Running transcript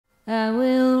I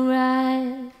will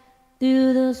ride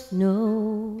through the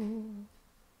snow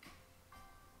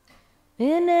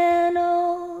in an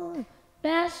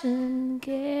old-fashioned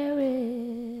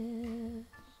carriage,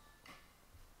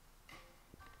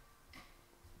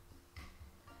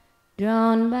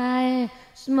 drawn by a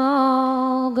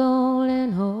small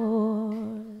golden horse.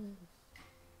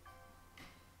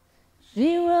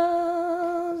 She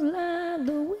runs like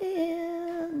the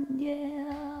wind, yeah.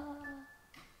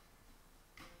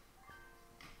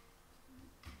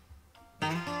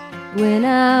 When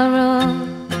I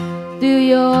run through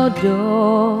your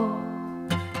door,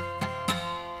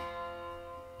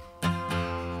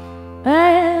 I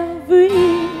am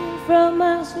free from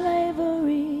my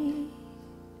slavery,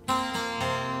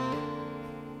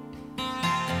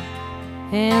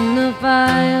 and the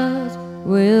fires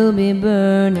will be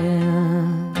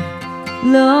burning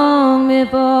long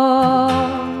before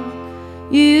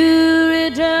you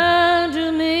return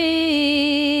to me.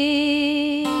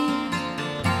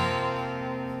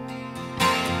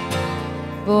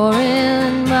 For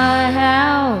in my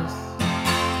house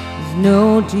there's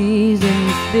no teasing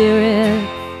spirit,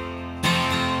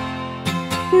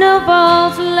 no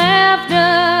false laughter,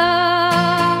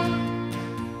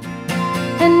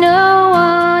 and no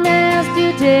one has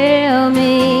to tell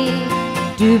me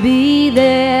to be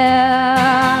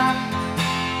there.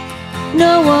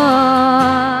 No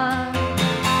one,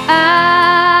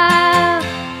 I'll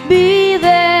be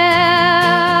there.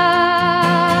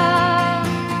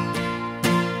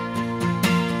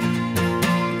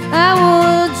 I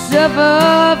would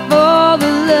suffer for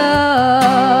the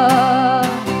love,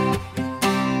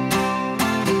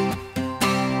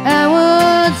 I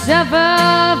would suffer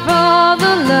for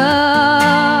the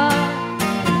love,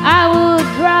 I would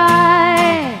cry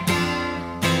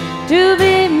to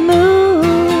be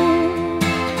moved.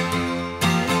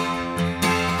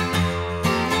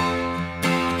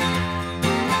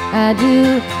 I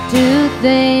do two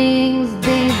things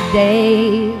these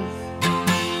days,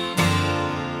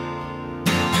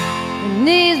 and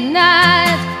these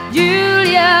nights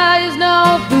Julia is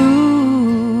no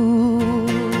fool.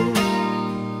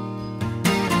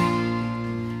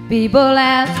 People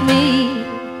ask me,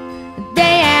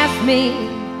 they ask me,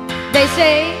 they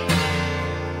say,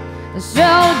 so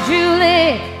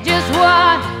Julie, just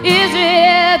what is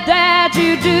it that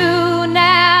you do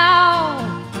now?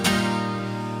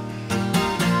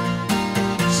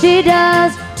 She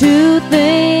does two things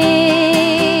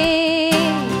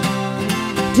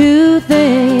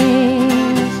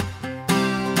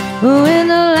in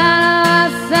the light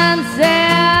of sunset.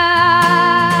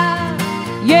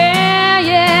 Yeah,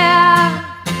 yeah,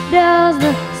 does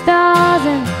the stars,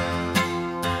 and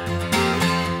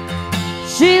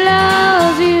she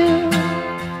loves you.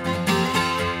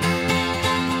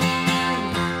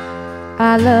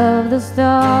 I love the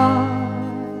stars,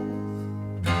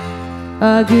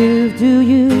 I give to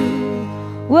you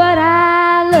what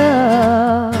I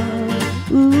love.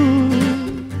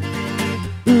 Ooh,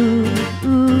 ooh,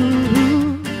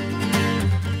 ooh.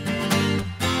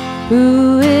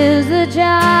 Who is the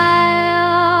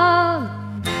child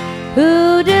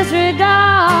who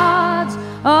disregards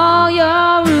all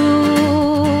your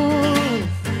rules?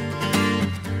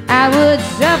 I would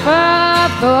suffer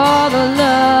for the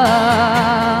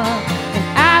love, and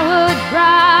I would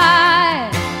cry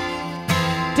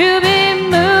to be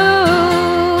moved.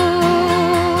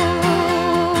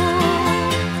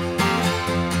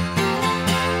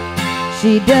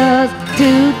 She does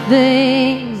two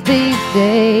things these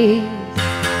days,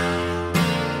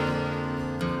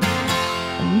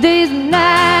 and these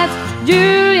nights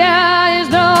Julia is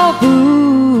no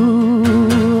fool.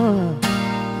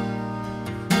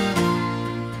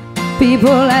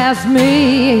 People ask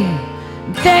me,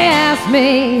 they ask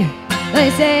me, they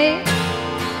say,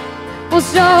 well,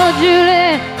 so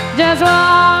Julie, just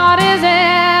what is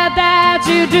it that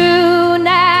you do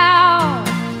now?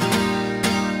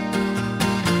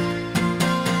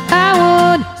 I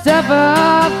would suffer